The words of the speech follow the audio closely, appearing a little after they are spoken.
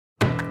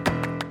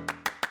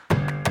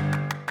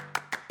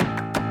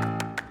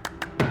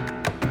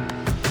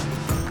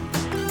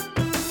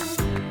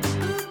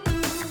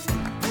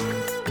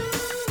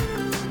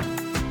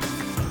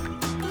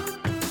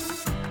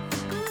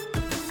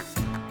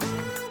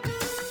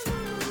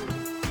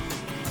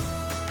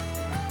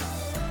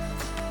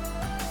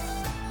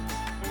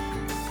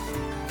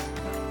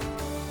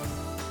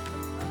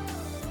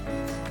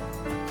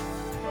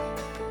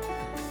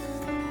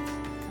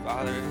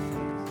Father,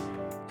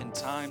 in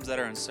times that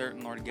are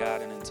uncertain, Lord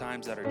God, and in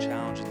times that are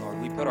challenging, Lord,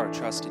 we put our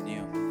trust in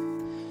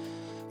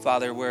you.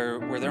 Father,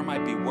 where there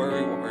might be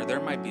worry, where there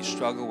might be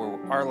struggle,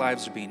 where our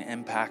lives are being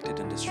impacted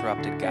and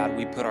disrupted, God,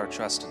 we put our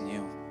trust in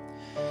you.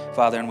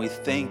 Father, and we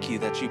thank you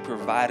that you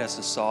provide us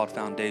a solid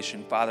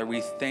foundation. Father,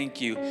 we thank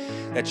you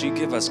that you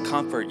give us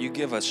comfort, you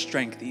give us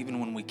strength,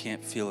 even when we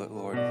can't feel it,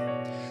 Lord.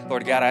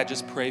 Lord God, I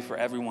just pray for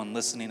everyone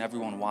listening,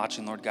 everyone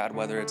watching, Lord God,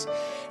 whether it's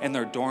in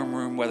their dorm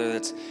room, whether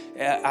it's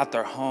at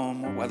their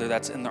home, whether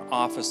that's in their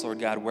office, Lord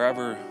God,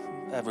 wherever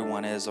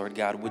everyone is, Lord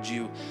God, would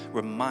you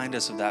remind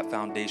us of that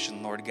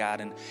foundation, Lord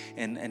God,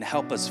 and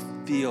help us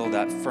feel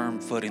that firm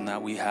footing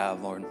that we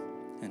have, Lord.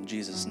 In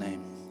Jesus'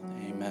 name,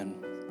 amen.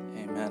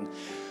 Amen.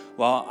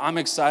 Well, I'm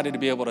excited to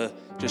be able to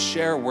just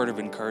share a word of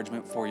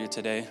encouragement for you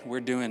today. We're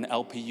doing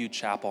LPU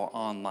Chapel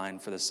online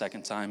for the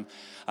second time.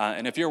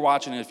 And if you're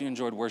watching and if you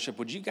enjoyed worship,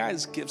 would you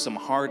guys give some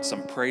hearts,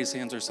 some praise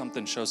hands or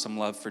something, show some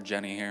love for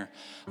Jenny here?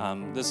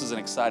 This is an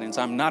exciting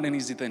time. Not an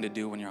easy thing to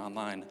do when you're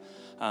online,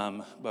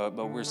 but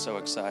we're so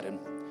excited.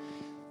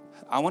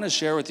 I want to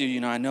share with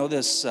you, I know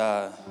this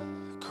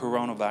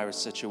coronavirus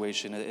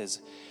situation is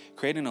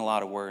creating a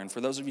lot of worry. And for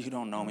those of you who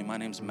don't know me, my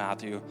name's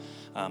Matthew.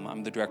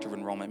 I'm the Director of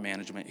Enrollment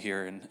Management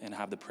here and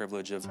have the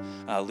privilege of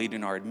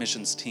leading our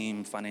admissions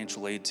team,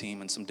 financial aid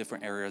team, and some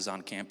different areas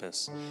on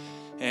campus.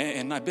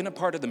 And I've been a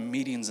part of the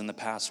meetings in the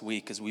past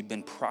week as we've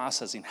been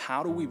processing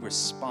how do we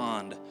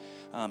respond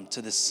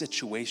to this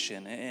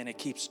situation, and it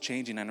keeps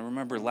changing. And I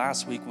remember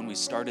last week when we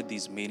started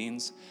these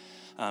meetings,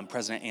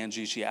 President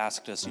Angie, she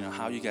asked us,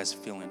 how are you guys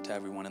feeling, to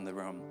everyone in the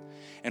room?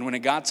 And when it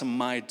got to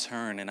my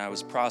turn and I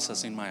was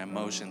processing my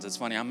emotions, it's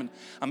funny, I'm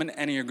an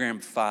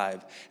Enneagram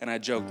 5, and I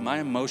joked, my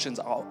emotions,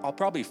 I'll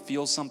probably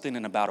feel something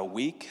in about a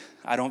week.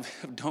 I don't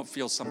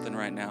feel something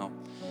right now.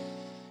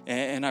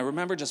 And I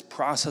remember just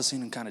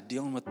processing and kind of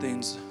dealing with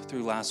things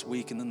through last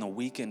week, and then the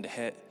weekend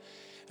hit.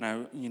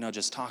 And I,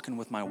 just talking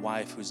with my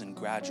wife who's in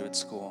graduate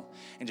school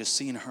and just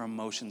seeing her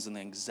emotions and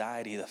the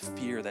anxiety, the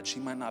fear that she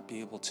might not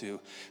be able to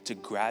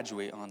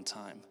graduate on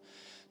time.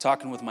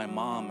 Talking with my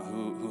mom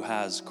who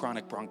has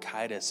chronic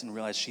bronchitis and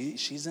realized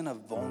she's in a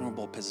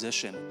vulnerable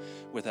position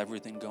with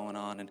everything going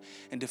on,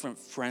 and different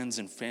friends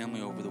and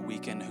family over the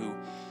weekend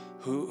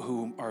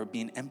who are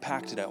being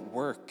impacted at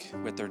work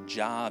with their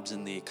jobs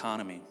and the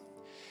economy.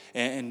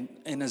 And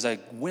as I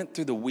went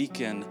through the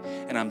weekend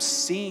and I'm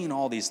seeing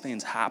all these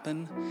things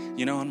happen,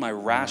 and my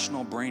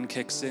rational brain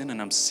kicks in and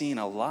I'm seeing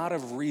a lot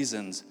of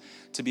reasons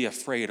to be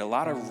afraid, a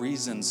lot of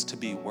reasons to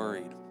be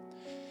worried.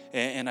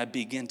 And I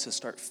begin to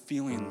start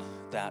feeling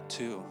that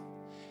too.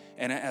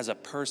 And as a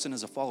person,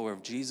 as a follower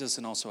of Jesus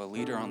and also a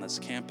leader on this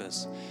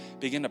campus,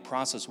 begin to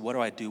process, what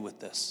do I do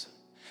with this?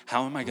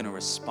 How am I going to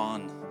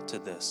respond to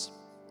this?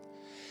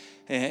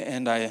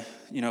 And I,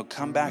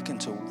 come back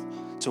into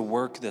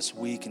work this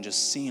week and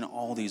just seeing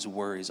all these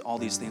worries, all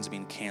these things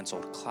being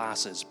canceled,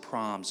 classes,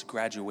 proms,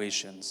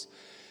 graduations,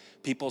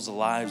 people's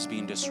lives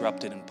being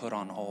disrupted and put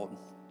on hold,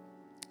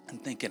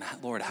 and thinking,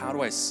 Lord, how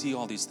do I see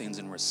all these things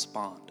and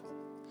respond?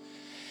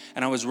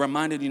 And I was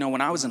reminded,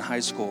 when I was in high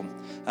school,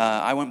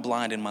 I went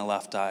blind in my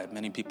left eye.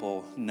 Many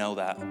people know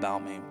that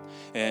about me.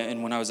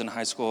 And when I was in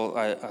high school,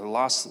 I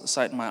lost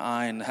sight in my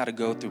eye and had to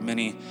go through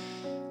many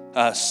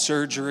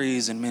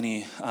surgeries and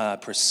many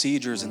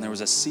procedures, and there was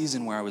a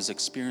season where I was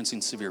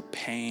experiencing severe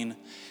pain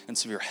and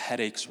severe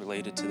headaches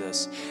related to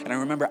this. And I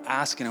remember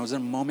asking, I was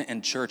in a moment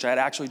in church, I had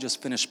actually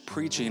just finished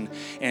preaching,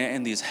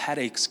 and these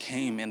headaches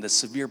came and the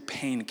severe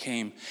pain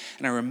came.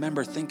 And I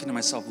remember thinking to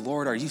myself,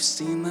 Lord, are you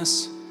seeing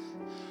this?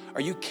 Are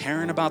you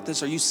caring about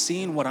this? Are you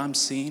seeing what I'm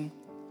seeing?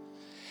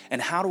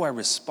 And how do I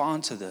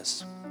respond to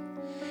this?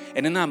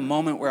 And in that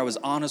moment where I was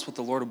honest with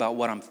the Lord about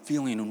what I'm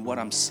feeling and what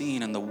I'm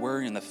seeing and the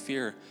worry and the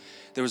fear,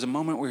 there was a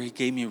moment where he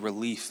gave me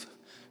relief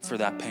for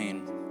that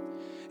pain.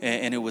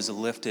 And it was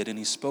lifted, and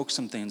he spoke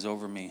some things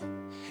over me.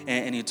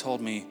 And he told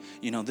me,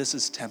 this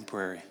is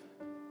temporary.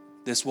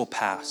 This will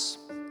pass.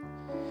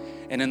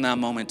 And in that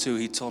moment too,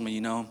 he told me,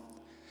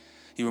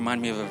 he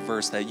reminded me of a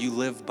verse that you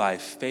live by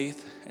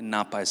faith and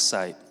not by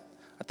sight.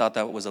 I thought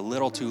that was a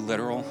little too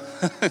literal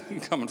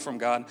coming from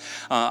God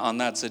on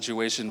that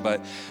situation,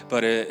 but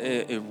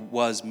it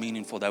was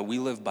meaningful that we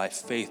live by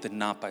faith and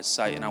not by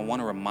sight. And I want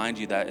to remind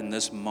you that in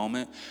this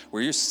moment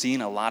where you're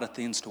seeing a lot of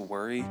things to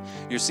worry,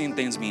 you're seeing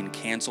things being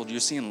canceled, you're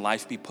seeing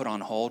life be put on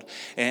hold,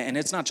 and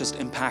it's not just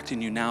impacting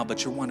you now,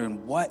 but you're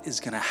wondering what is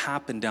going to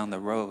happen down the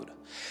road.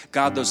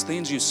 God, those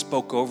things you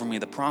spoke over me,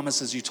 the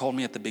promises you told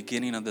me at the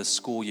beginning of this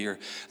school year,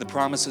 the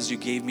promises you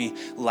gave me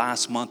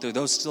last month, are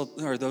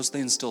those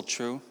things still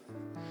true?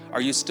 Are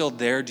you still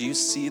there? Do you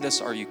see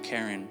this? Are you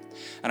caring?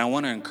 And I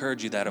want to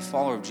encourage you that a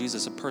follower of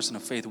Jesus, a person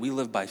of faith, we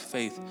live by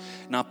faith,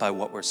 not by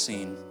what we're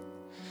seeing.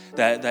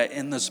 That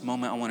in this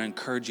moment, I want to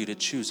encourage you to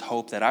choose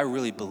hope, that I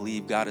really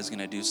believe God is going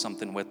to do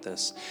something with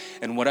this.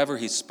 And whatever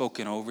he's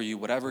spoken over you,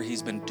 whatever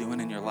he's been doing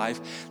in your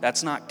life,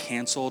 that's not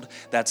canceled.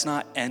 That's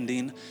not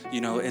ending.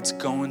 It's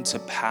going to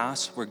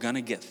pass. We're going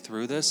to get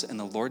through this, and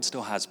the Lord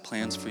still has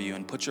plans for you.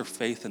 And put your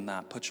faith in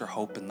that. Put your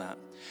hope in that.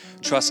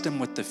 Trust him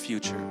with the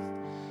future.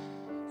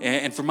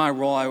 And for my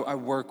role, I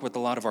work with a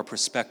lot of our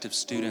prospective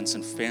students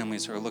and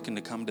families who are looking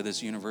to come to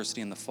this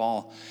university in the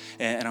fall.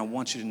 And I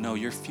want you to know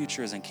your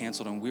future isn't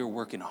canceled, and we're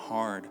working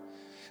hard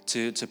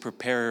to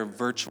prepare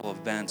virtual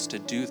events, to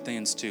do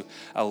things to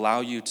allow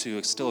you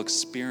to still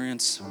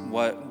experience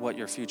what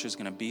your future is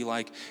going to be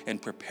like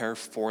and prepare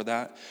for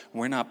that.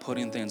 We're not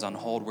putting things on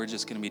hold. We're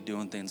just going to be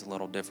doing things a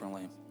little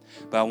differently.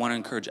 But I want to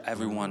encourage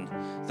everyone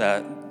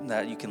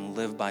that you can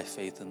live by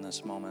faith in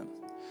this moment.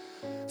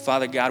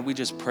 Father God, we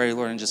just pray,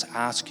 Lord, and just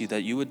ask you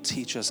that you would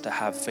teach us to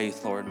have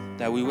faith, Lord,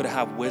 that we would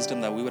have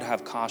wisdom, that we would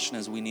have caution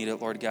as we need it,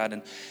 Lord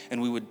God,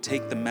 and we would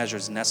take the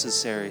measures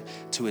necessary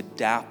to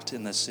adapt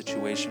in this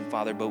situation,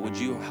 Father. But would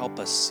you help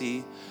us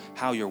see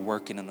how you're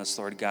working in this,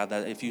 Lord God,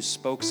 that if you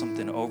spoke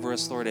something over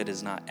us, Lord, it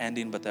is not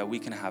ending, but that we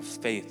can have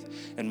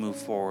faith and move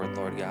forward,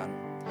 Lord God.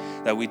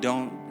 That we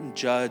don't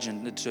judge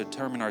and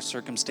determine our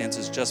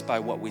circumstances just by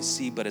what we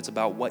see, but it's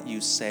about what you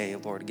say,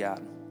 Lord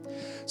God.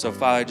 So,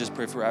 Father, I just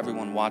pray for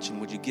everyone watching.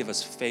 Would you give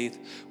us faith?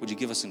 Would you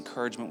give us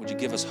encouragement? Would you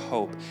give us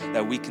hope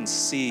that we can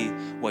see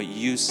what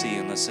you see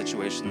in this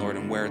situation, Lord,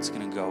 and where it's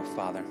going to go,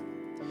 Father?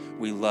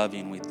 We love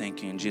you and we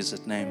thank you. In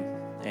Jesus' name,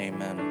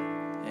 amen.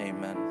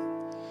 Amen.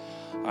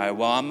 All right,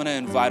 well, I'm going to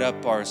invite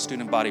up our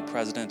student body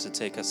president to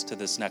take us to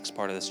this next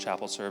part of this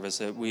chapel service.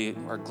 We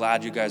are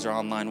glad you guys are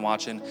online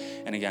watching.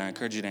 And again, I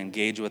encourage you to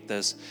engage with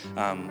this,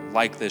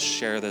 like this,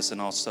 share this,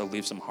 and also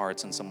leave some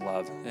hearts and some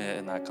love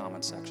in that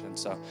comment section.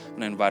 So I'm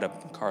going to invite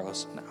up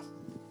Carlos now.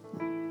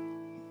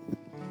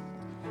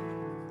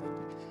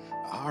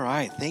 All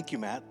right. Thank you,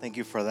 Matt. Thank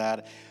you for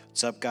that.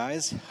 What's up,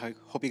 guys? I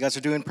hope you guys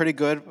are doing pretty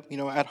good,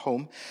 at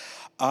home.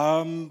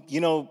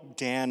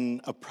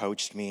 Dan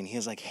approached me and he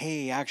was like,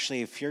 hey,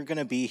 actually, if you're going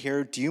to be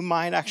here, do you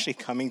mind actually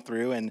coming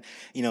through and,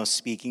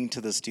 speaking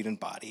to the student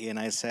body? And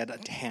I said,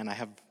 Dan, I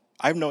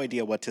have no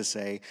idea what to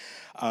say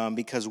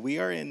because we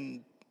are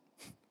in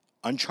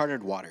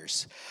uncharted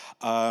waters.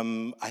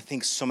 I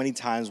think so many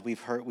times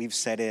we've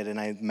said it,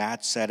 and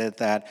Matt said it,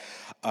 that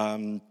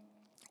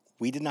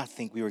we did not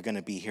think we were going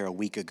to be here a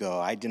week ago.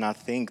 I did not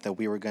think that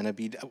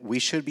we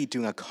should be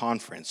doing a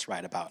conference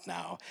right about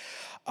now.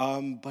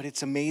 But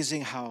it's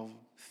amazing how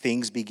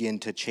things begin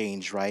to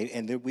change, right?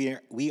 And that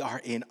we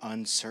are in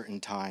uncertain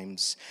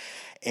times.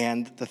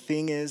 And the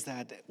thing is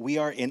that we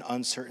are in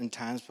uncertain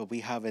times, but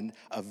we have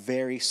a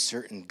very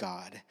certain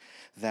God,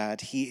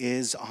 that he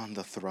is on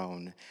the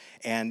throne.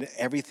 And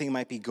everything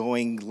might be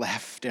going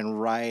left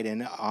and right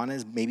and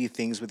honest, maybe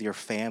things with your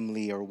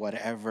family or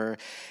whatever.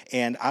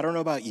 And I don't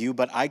know about you,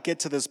 but I get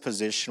to this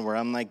position where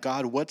I'm like,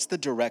 God, what's the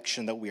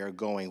direction that we are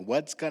going?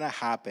 What's going to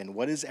happen?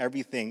 What is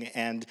everything?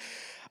 And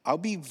I'll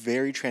be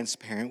very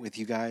transparent with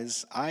you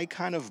guys. I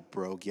kind of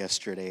broke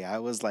yesterday. I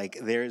was like,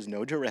 there is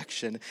no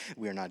direction.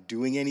 We're not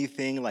doing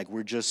anything. Like,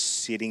 we're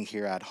just sitting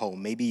here at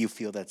home. Maybe you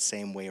feel that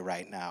same way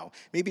right now.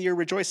 Maybe you're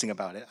rejoicing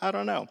about it. I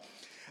don't know.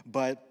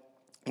 But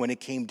when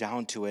it came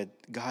down to it,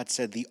 God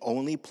said the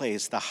only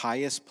place, the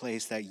highest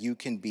place that you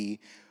can be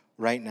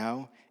right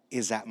now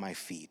is at my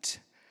feet.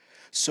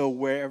 So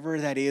wherever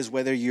that is,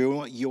 whether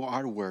you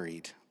are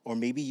worried, or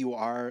maybe you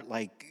are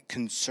like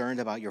concerned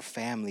about your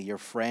family, your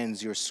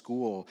friends, your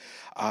school,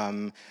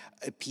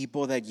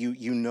 people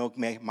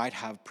that might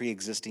have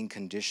pre-existing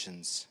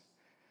conditions,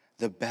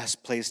 the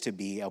best place to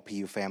be,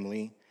 LPU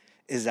family,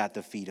 is at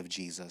the feet of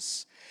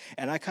Jesus.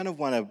 And I kind of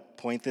want to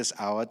point this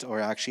out,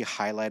 or actually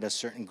highlight a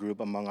certain group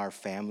among our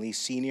family.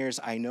 Seniors,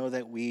 I know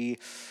that we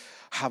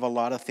have a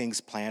lot of things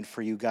planned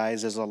for you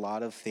guys. There's a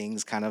lot of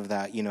things kind of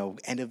that,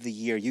 end of the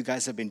year. You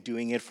guys have been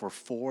doing it for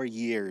 4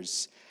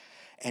 years.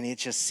 And it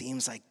just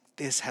seems like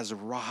this has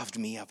robbed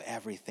me of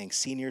everything.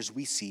 Seniors,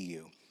 we see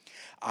you.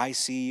 I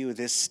see you,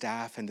 this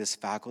staff and this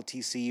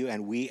faculty see you,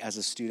 and we as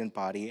a student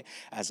body,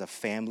 as a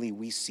family,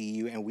 we see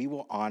you, and we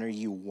will honor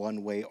you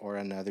one way or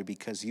another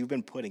because you've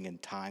been putting in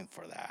time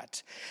for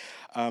that.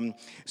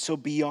 So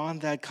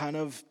beyond that, kind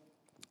of,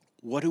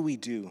 what do we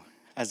do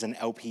as an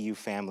LPU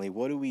family?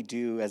 What do we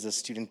do as a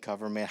student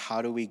government?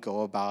 How do we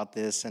go about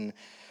this? And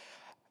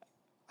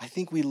I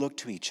think we look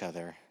to each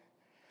other.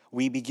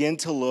 We begin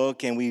to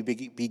look and we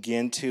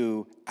begin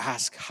to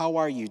ask, how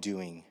are you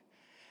doing?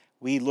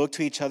 We look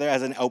to each other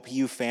as an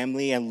LPU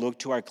family and look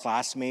to our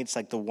classmates,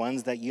 like the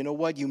ones that,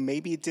 you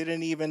maybe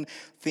didn't even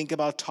think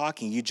about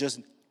talking. You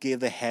just gave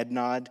the head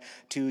nod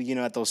to,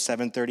 at those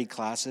 7:30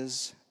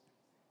 classes.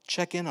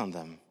 Check in on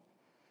them.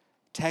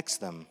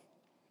 Text them.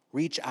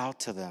 Reach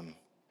out to them.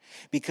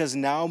 Because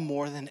now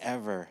more than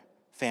ever,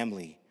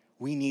 family,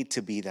 we need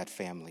to be that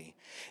family.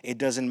 It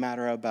doesn't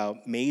matter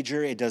about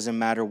major. It doesn't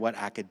matter what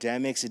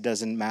academics. It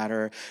doesn't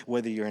matter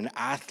whether you're an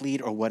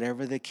athlete or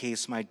whatever the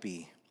case might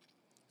be.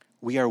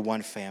 We are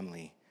one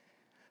family.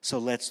 So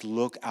let's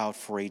look out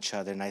for each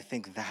other. And I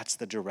think that's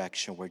the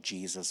direction where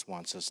Jesus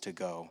wants us to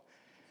go.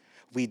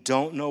 We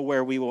don't know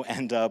where we will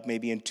end up,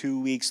 maybe in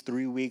 2 weeks,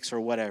 3 weeks, or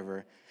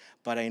whatever.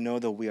 But I know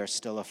that we are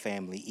still a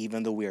family,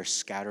 even though we are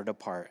scattered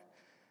apart.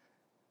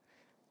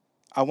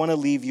 I want to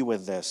leave you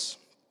with this.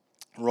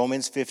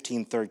 Romans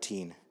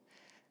 15:13.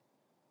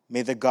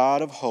 May the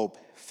God of hope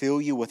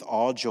fill you with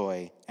all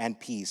joy and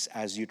peace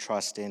as you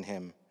trust in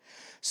him,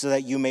 so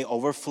that you may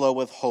overflow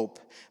with hope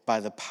by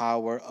the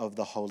power of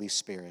the Holy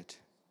Spirit.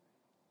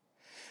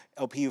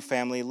 LPU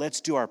family,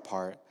 let's do our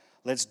part.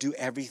 Let's do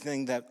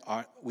everything that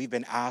we've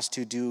been asked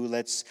to do.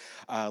 Let's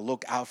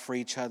look out for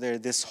each other.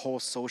 This whole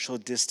social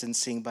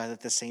distancing, but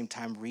at the same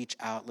time, reach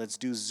out. Let's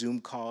do Zoom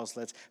calls.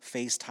 Let's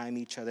FaceTime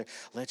each other.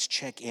 Let's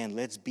check in.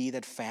 Let's be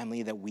that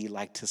family that we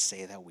like to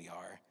say that we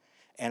are.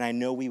 And I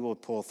know we will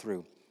pull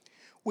through.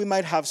 We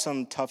might have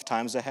some tough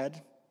times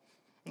ahead.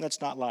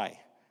 Let's not lie.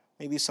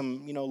 Maybe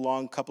some,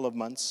 long couple of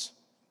months.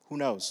 Who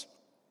knows?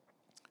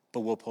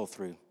 But we'll pull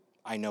through.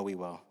 I know we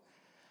will.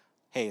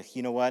 Hey,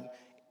 you know what?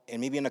 And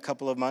maybe in a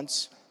couple of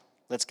months,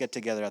 let's get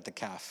together at the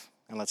CAF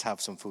and let's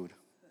have some food.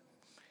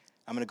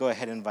 I'm going to go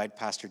ahead and invite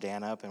Pastor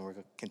Dan up, and we're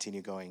going to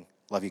continue going.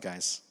 Love you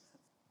guys.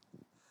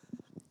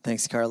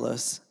 Thanks,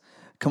 Carlos.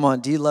 Come on,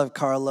 do you love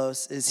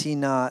Carlos? Is he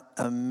not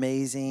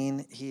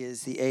amazing? He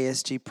is the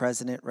ASG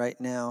president right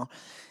now.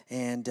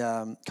 And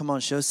come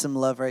on, show some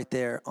love right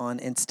there on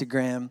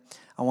Instagram.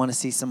 I want to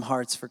see some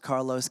hearts for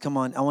Carlos. Come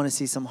on, I want to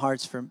see some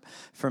hearts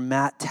for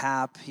Matt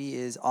Tapp. He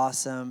is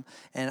awesome.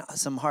 And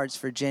some hearts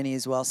for Jenny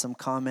as well, some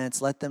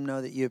comments. Let them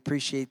know that you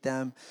appreciate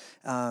them.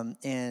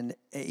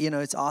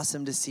 It's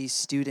awesome to see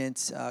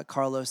students,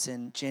 Carlos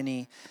and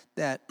Jenny,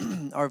 that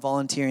are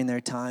volunteering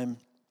their time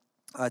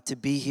to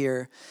be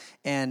here.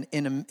 And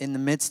in the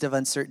midst of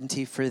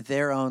uncertainty for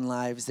their own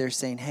lives, they're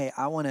saying, hey,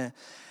 I want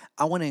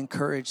to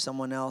encourage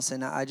someone else,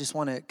 and I just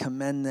want to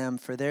commend them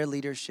for their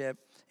leadership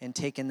and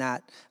taking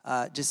that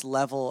just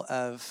level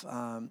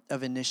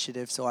of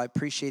initiative. So I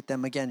appreciate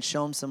them. Again,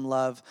 show them some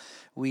love.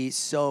 We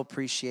so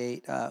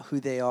appreciate who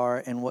they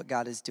are and what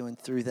God is doing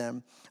through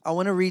them. I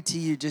want to read to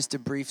you just a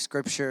brief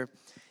scripture,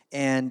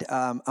 and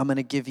I'm going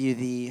to give you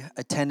the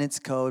attendance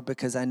code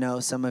because I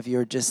know some of you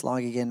are just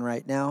logging in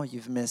right now.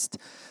 You've missed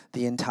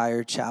the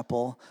entire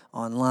chapel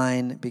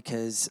online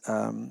because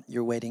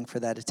you're waiting for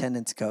that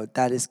attendance code.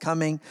 That is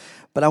coming,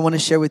 but I want to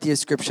share with you a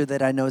scripture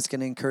that I know is going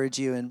to encourage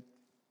you, and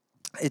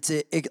it's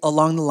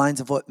along the lines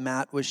of what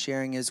Matt was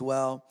sharing as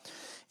well,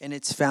 and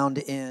it's found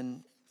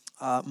in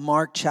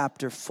Mark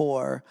chapter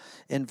 4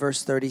 in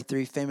verse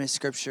 33, famous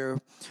scripture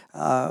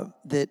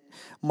that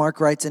Mark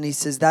writes, and he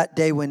says, that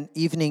day when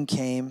evening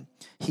came,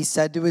 he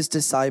said to his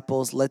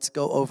disciples, let's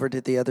go over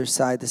to the other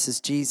side. This is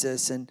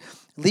Jesus. And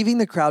leaving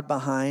the crowd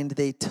behind,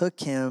 they took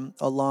him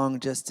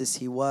along just as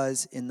he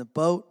was in the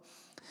boat.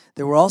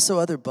 There were also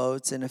other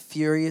boats, and a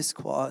furious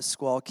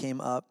squall came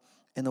up,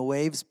 and the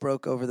waves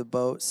broke over the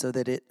boat so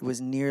that it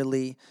was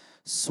nearly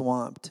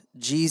swamped.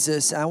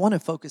 Jesus, I want to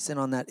focus in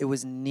on that. It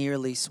was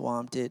nearly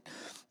swamped.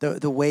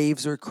 The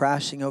waves were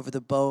crashing over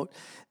the boat.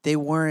 They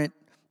weren't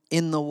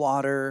in the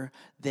water.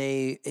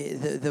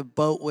 The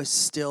boat was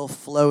still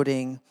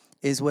floating,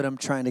 is what I'm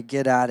trying to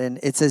get at. And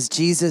it says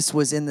Jesus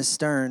was in the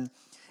stern,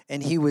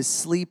 and he was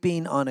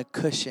sleeping on a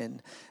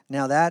cushion.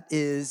 Now that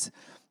is,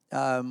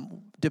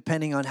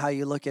 depending on how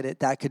you look at it,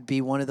 that could be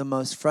one of the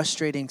most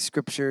frustrating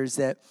scriptures,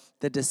 that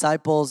the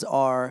disciples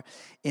are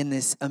in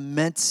this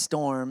immense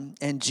storm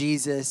and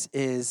Jesus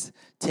is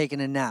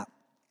taking a nap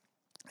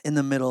in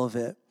the middle of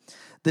it.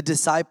 The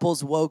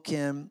disciples woke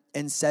him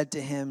and said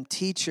to him,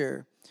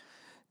 "Teacher,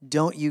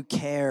 don't you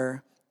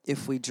care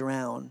if we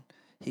drown?"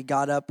 He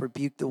got up,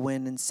 rebuked the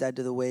wind, and said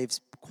to the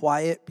waves,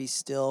 "Quiet, be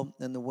still."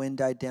 And the wind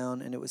died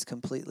down, and it was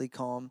completely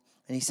calm.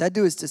 And he said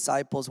to his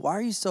disciples, "Why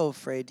are you so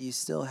afraid? Do you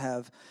still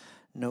have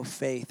no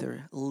faith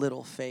or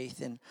little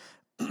faith?" And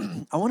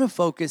I want to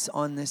focus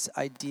on this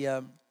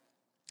idea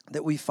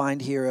that we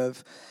find here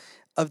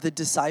of the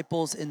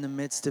disciples in the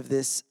midst of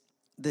this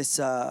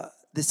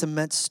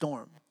immense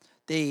storm.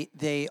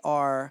 They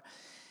are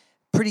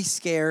pretty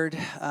scared.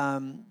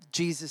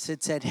 Jesus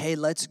had said, "Hey,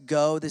 let's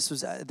go." This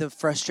was the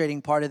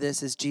frustrating part of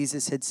this, is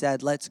Jesus had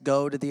said, "Let's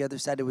go to the other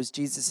side." It was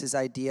Jesus's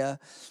idea.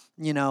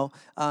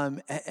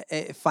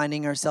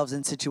 Finding ourselves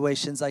in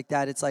situations like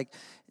that, it's like,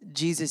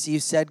 Jesus,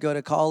 you said go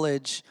to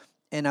college,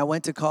 and I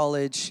went to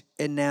college,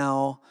 and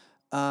now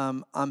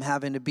I'm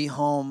having to be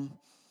home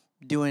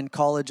doing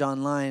college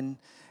online,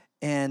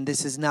 and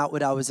this is not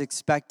what I was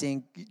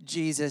expecting.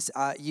 Jesus,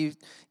 you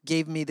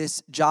gave me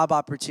this job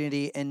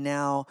opportunity, and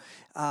now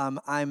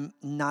I'm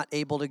not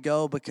able to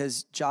go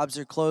because jobs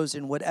are closed,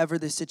 and whatever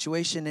the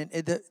situation.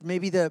 And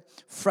maybe the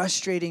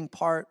frustrating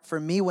part for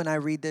me when I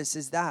read this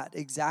is that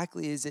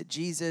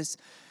Jesus,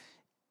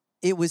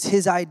 it was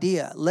his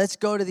idea. Let's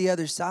go to the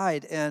other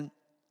side. And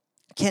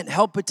can't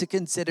help but to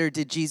consider,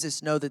 did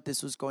Jesus know that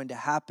this was going to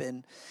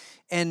happen?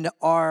 And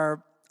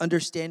our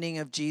understanding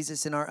of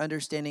Jesus and our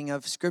understanding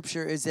of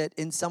Scripture is that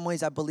in some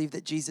ways I believe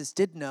that Jesus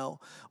did know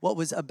what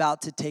was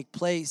about to take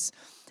place.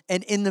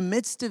 And in the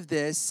midst of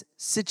this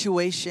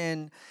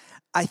situation,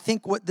 I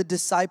think what the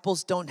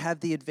disciples don't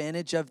have the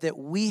advantage of, that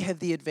we have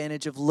the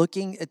advantage of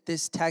looking at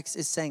this text,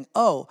 is saying,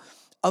 oh,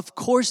 of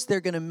course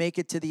they're going to make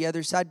it to the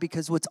other side,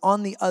 because what's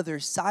on the other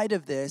side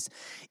of this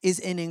is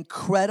an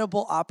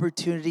incredible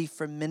opportunity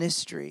for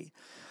ministry.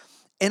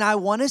 And I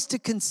want us to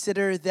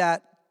consider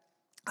that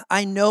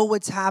I know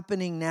what's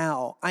happening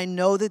now. I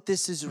know that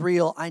this is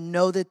real. I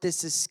know that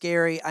this is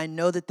scary. I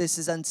know that this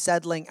is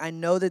unsettling. I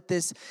know that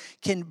this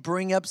can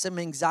bring up some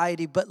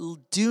anxiety, but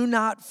do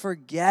not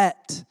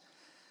forget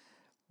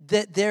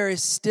that there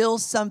is still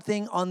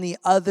something on the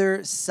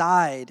other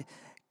side.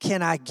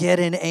 Can I get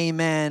an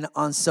amen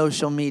on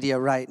social media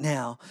right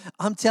now?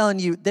 I'm telling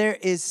you, there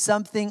is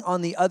something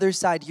on the other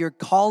side. Your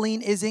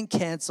calling isn't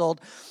canceled.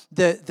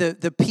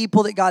 The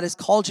people that God has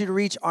called you to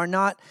reach are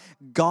not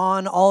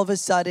gone all of a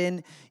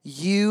sudden.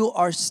 You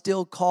are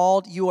still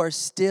called. You are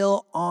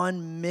still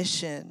on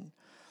mission.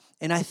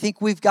 And I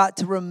think we've got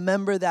to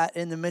remember that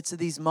in the midst of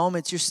these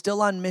moments. You're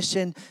still on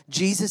mission.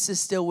 Jesus is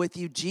still with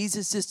you.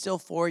 Jesus is still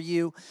for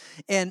you.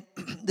 And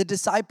the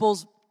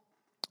disciples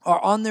are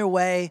on their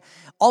way.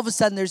 All of a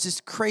sudden, there's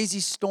this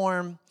crazy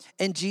storm,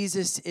 and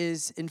Jesus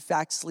is, in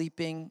fact,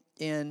 sleeping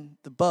in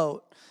the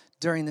boat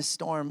during the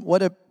storm.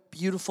 What a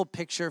beautiful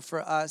picture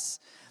for us.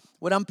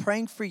 What I'm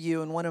praying for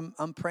you and what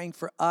I'm praying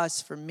for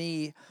us, for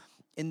me,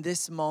 in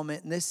this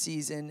moment, in this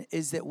season,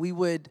 is that we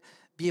would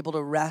be able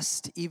to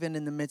rest even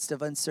in the midst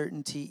of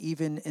uncertainty,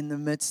 even in the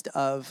midst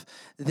of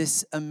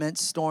this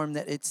immense storm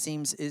that it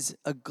seems is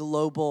a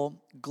global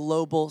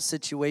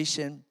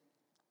situation.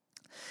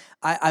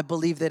 I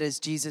believe that as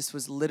Jesus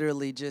was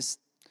literally just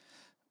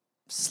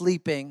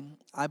sleeping,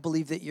 I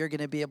believe that you're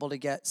going to be able to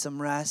get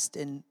some rest,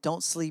 and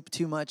don't sleep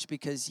too much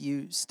because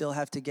you still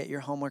have to get your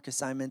homework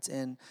assignments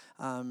in.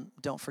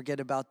 Don't forget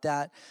about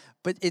that.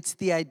 But it's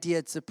the idea,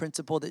 it's the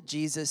principle that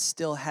Jesus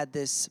still had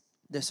this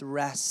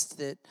rest,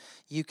 that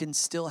you can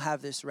still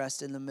have this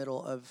rest in the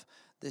middle of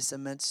this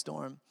immense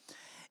storm.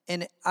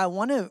 And I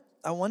want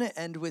to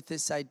end with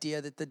this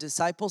idea that the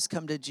disciples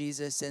come to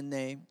Jesus and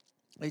they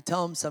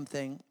tell him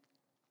something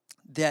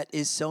that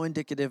is so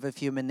indicative of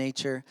human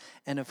nature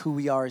and of who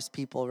we are as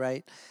people,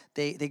 right?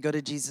 They go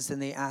to Jesus and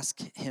they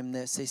ask him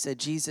this. They said,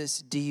 Jesus,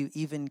 do you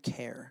even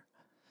care?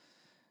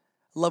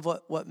 Love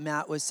what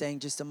Matt was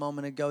saying just a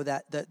moment ago,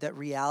 that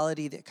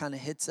reality that kind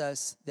of hits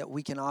us, that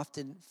we can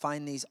often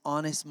find these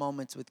honest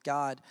moments with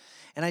God.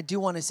 And I do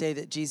want to say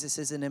that Jesus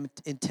isn't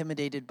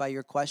intimidated by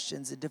your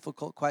questions, the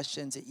difficult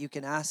questions that you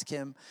can ask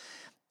him,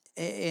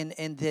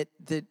 and that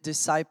the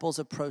disciples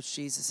approach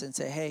Jesus and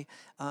say, hey,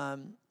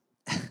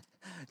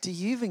 do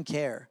you even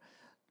care?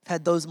 I've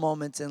had those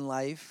moments in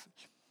life.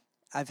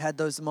 I've had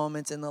those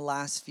moments in the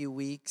last few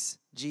weeks.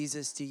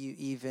 Jesus, do you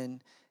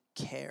even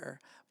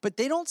care? But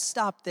they don't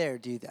stop there,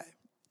 do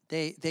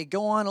they? They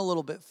go on a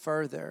little bit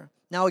further.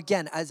 Now,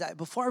 again,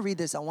 before I read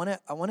this, I want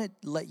to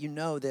let you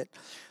know that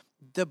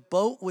the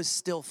boat was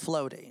still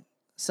floating.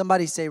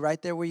 Somebody say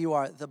right there where you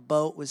are, the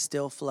boat was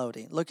still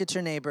floating. Look at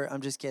your neighbor.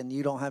 I'm just kidding.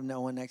 You don't have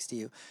no one next to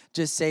you.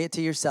 Just say it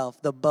to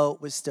yourself. The boat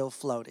was still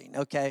floating,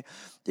 okay?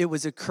 It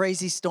was a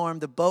crazy storm.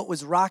 The boat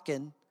was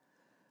rocking,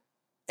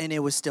 and it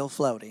was still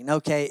floating,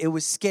 okay? It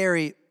was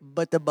scary,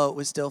 but the boat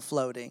was still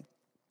floating.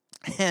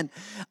 And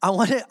I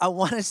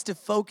want us to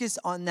focus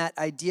on that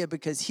idea,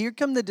 because here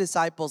come the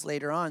disciples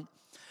later on,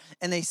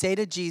 and they say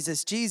to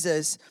Jesus,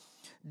 Jesus,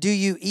 do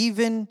you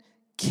even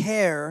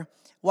care?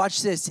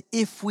 Watch this,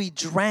 if we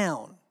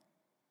drown.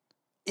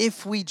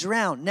 If we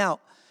drown.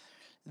 Now,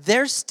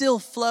 they're still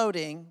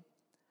floating.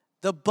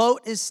 The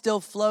boat is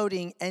still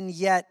floating, and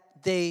yet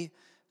they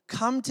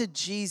come to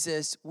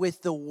Jesus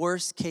with the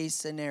worst case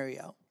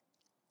scenario.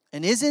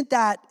 And isn't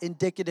that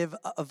indicative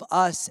of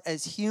us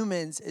as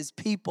humans, as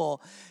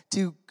people,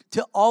 to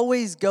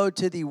always go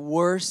to the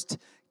worst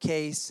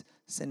case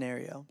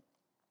scenario?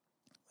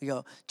 We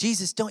go,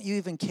 Jesus, don't you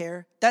even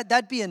care?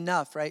 That'd be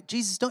enough, right?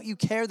 Jesus, don't you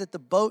care that the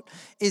boat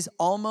is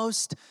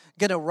almost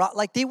gonna rock?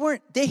 Like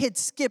they had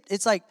skipped,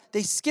 it's like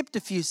they skipped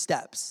a few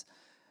steps.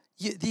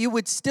 You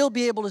would still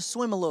be able to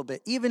swim a little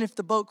bit. Even if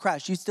the boat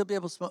crashed, you'd still be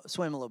able to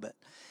swim a little bit.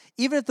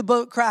 Even if the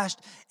boat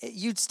crashed,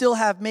 you'd still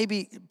have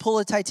maybe pull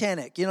a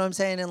Titanic, you know what I'm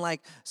saying? And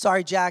like,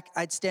 sorry, Jack,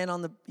 I'd stand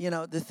on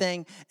the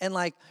thing and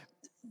like,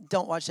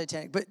 don't watch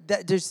Titanic.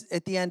 But there's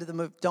at the end of the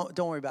movie, don't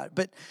worry about it.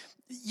 But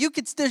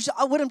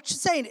what I'm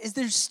saying is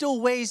there's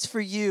still ways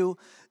for you.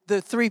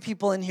 The three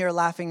people in here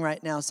laughing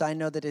right now, so I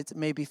know that it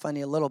may be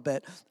funny a little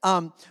bit.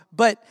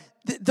 But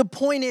the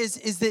point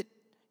is that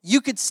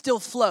you could still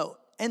float.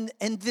 And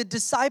the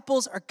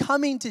disciples are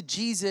coming to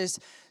Jesus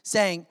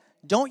saying,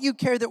 don't you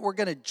care that we're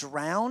going to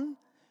drown?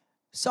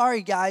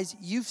 Sorry, guys,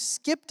 you've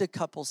skipped a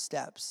couple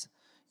steps.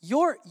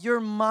 Your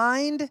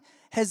mind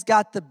has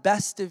got the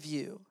best of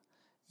you.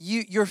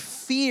 Your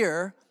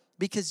fear,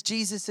 because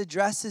Jesus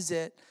addresses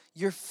it,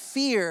 your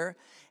fear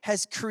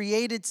has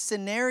created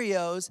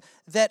scenarios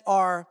that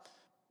are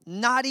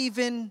not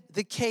even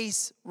the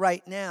case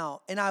right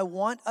now. And I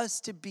want us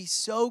to be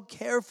so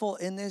careful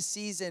in this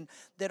season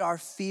that our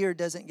fear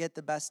doesn't get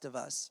the best of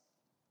us.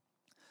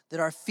 That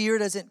our fear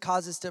doesn't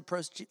cause us to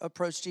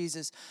approach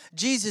Jesus.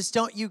 Jesus,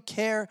 don't you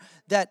care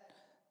that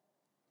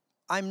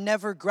I'm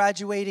never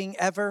graduating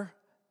ever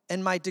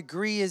and my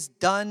degree is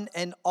done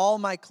and all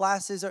my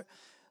classes are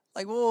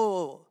like,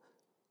 whoa.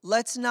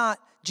 Let's not,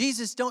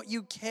 Jesus, don't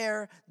you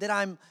care that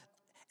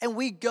and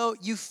we go,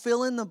 you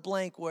fill in the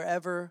blank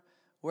wherever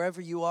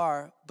you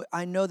are, but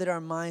I know that our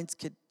minds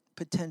could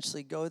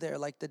potentially go there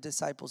like the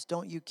disciples?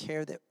 Don't you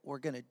care that we're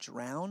going to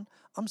drown?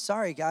 I'm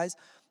sorry, guys.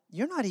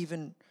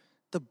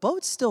 The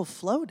boat's still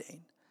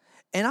floating.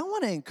 And I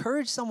want to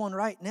encourage someone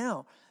right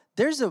now.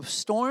 There's a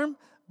storm,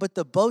 but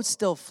the boat's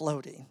still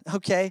floating,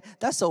 okay?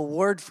 That's a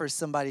word for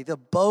somebody. The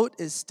boat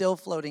is still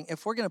floating.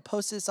 If we're going to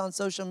post this on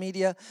social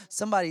media,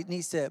 somebody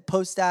needs to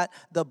post that.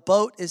 The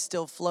boat is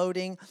still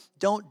floating.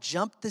 Don't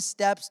jump the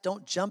steps.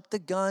 Don't jump the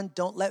gun.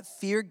 Don't let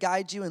fear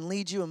guide you and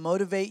lead you and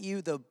motivate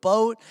you. The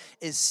boat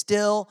is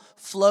still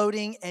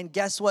floating. And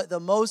guess what? The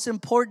most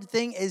important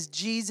thing is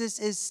Jesus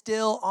is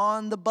still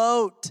on the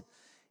boat.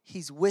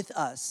 He's with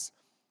us.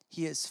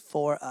 He is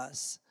for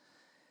us.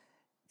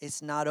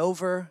 It's not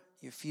over.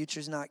 Your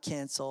future's not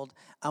canceled.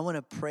 I want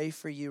to pray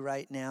for you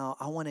right now.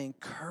 I want to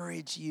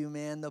encourage you,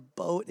 man. The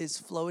boat is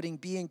floating.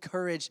 Be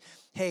encouraged.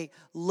 Hey,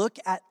 look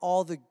at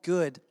all the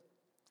good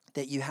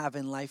that you have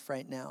in life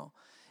right now.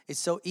 It's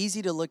so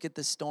easy to look at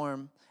the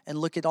storm and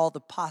look at all the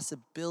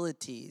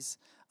possibilities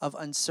of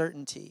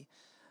uncertainty.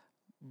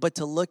 But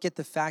to look at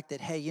the fact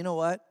that, hey, you know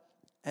what?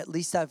 At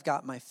least I've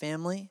got my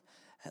family.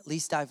 At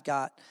least I've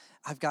got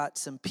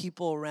some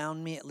people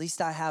around me. At least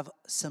I have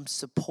some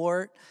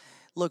support.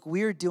 Look,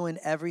 we're doing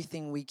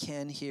everything we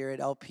can here at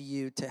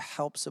LPU to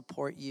help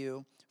support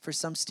you. For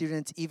some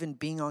students, even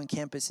being on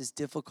campus is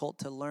difficult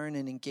to learn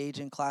and engage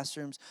in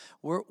classrooms.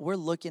 We're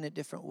looking at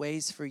different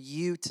ways for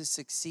you to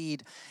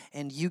succeed,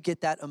 and you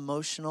get that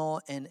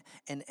emotional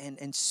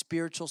and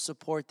spiritual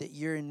support that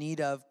you're in need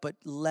of. But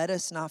let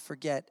us not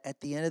forget, at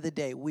the end of the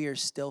day, we are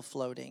still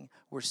floating.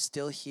 We're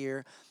still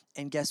here.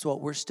 And guess what?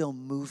 We're still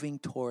moving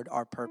toward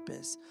our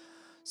purpose.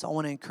 So I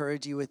want to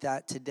encourage you with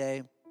that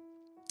today.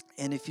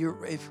 And if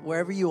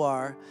wherever you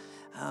are,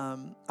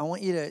 I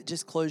want you to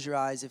just close your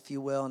eyes, if you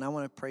will, and I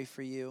want to pray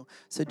for you.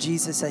 So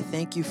Jesus, I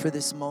thank you for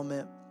this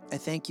moment. I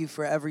thank you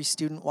for every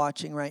student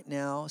watching right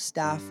now,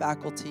 staff,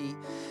 faculty,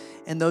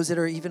 and those that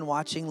are even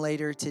watching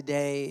later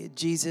today.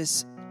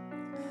 Jesus,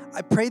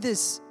 I pray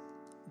this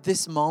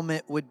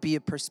moment would be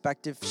a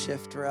perspective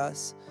shift for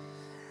us.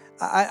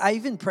 I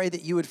even pray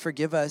that you would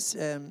forgive us.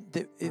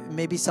 That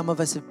maybe some of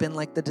us have been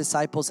like the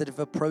disciples that have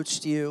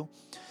approached you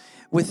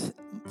with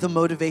the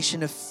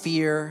motivation of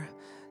fear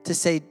to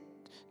say,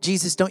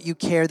 Jesus, don't you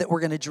care that we're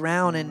going to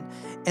drown?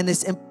 And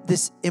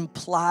this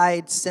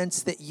implied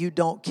sense that you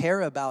don't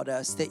care about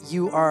us, that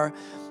you are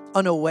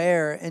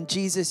unaware. And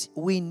Jesus,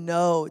 we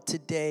know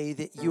today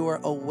that you are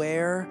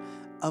aware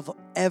of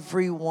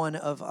every one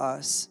of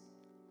us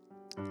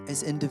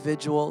as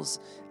individuals,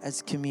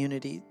 as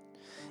community.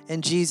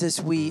 And Jesus,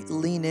 we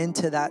lean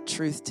into that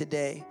truth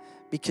today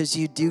because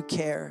you do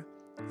care.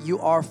 You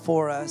are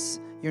for us.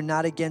 You're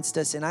not against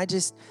us. And I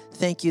just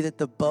thank you that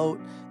the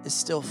boat is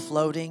still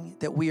floating,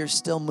 that we are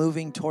still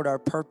moving toward our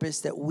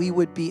purpose, that we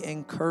would be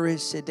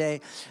encouraged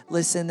today.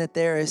 Listen, that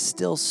there is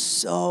still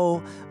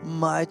so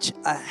much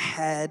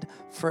ahead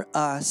for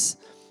us.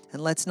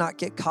 And let's not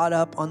get caught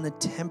up on the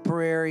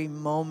temporary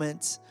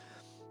moments,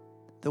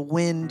 the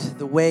wind,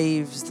 the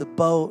waves, the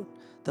boat,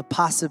 the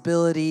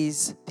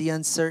possibilities, the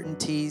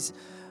uncertainties.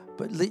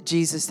 But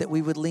Jesus, that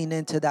we would lean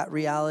into that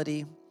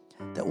reality,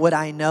 that what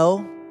I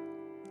know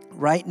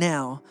right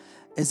now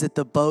is that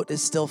the boat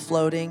is still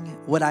floating.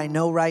 What I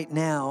know right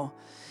now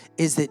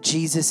is that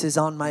Jesus is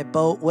on my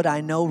boat. What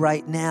I know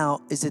right now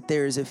is that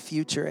there is a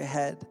future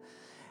ahead.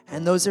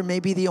 And those are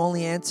maybe the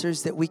only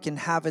answers that we can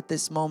have at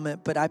this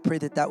moment, but I pray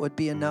that that would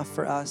be enough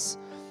for us.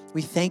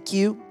 We thank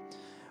you.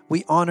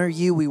 We honor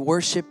you. We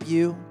worship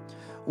you.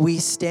 We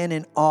stand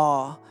in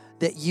awe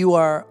that you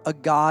are a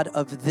God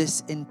of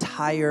this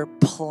entire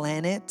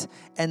planet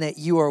and that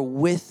you are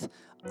with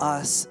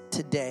us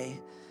today.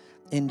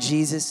 In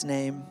Jesus'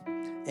 name,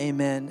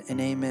 amen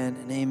and amen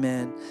and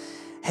amen.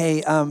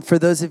 Hey, for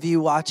those of you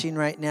watching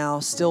right now,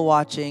 still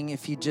watching,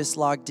 if you just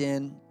logged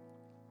in,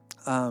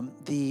 I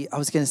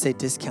was going to say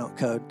discount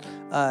code.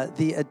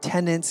 The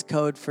attendance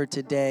code for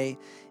today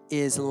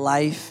is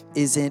Life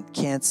Isn't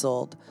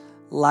Canceled.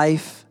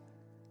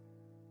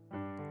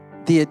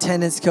 The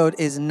attendance code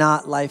is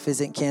not Life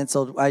Isn't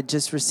Canceled. I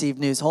just received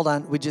news. Hold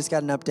on. We just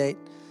got an update.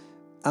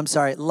 I'm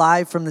sorry.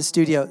 Live from the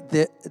studio.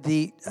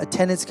 The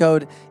attendance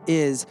code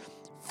is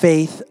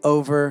Faith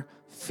Over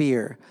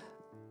Fear.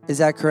 Is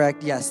that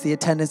correct? Yes. The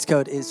attendance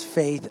code is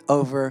Faith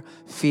Over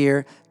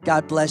Fear.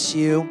 God bless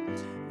you.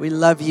 We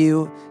love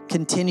you.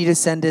 Continue to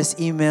send us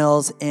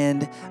emails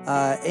and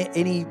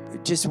any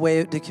just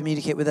way to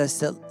communicate with us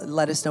to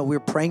let us know we're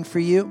praying for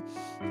you.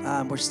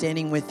 We're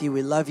standing with you.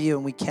 We love you,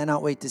 and we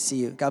cannot wait to see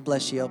you. God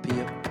bless you,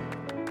 LPU.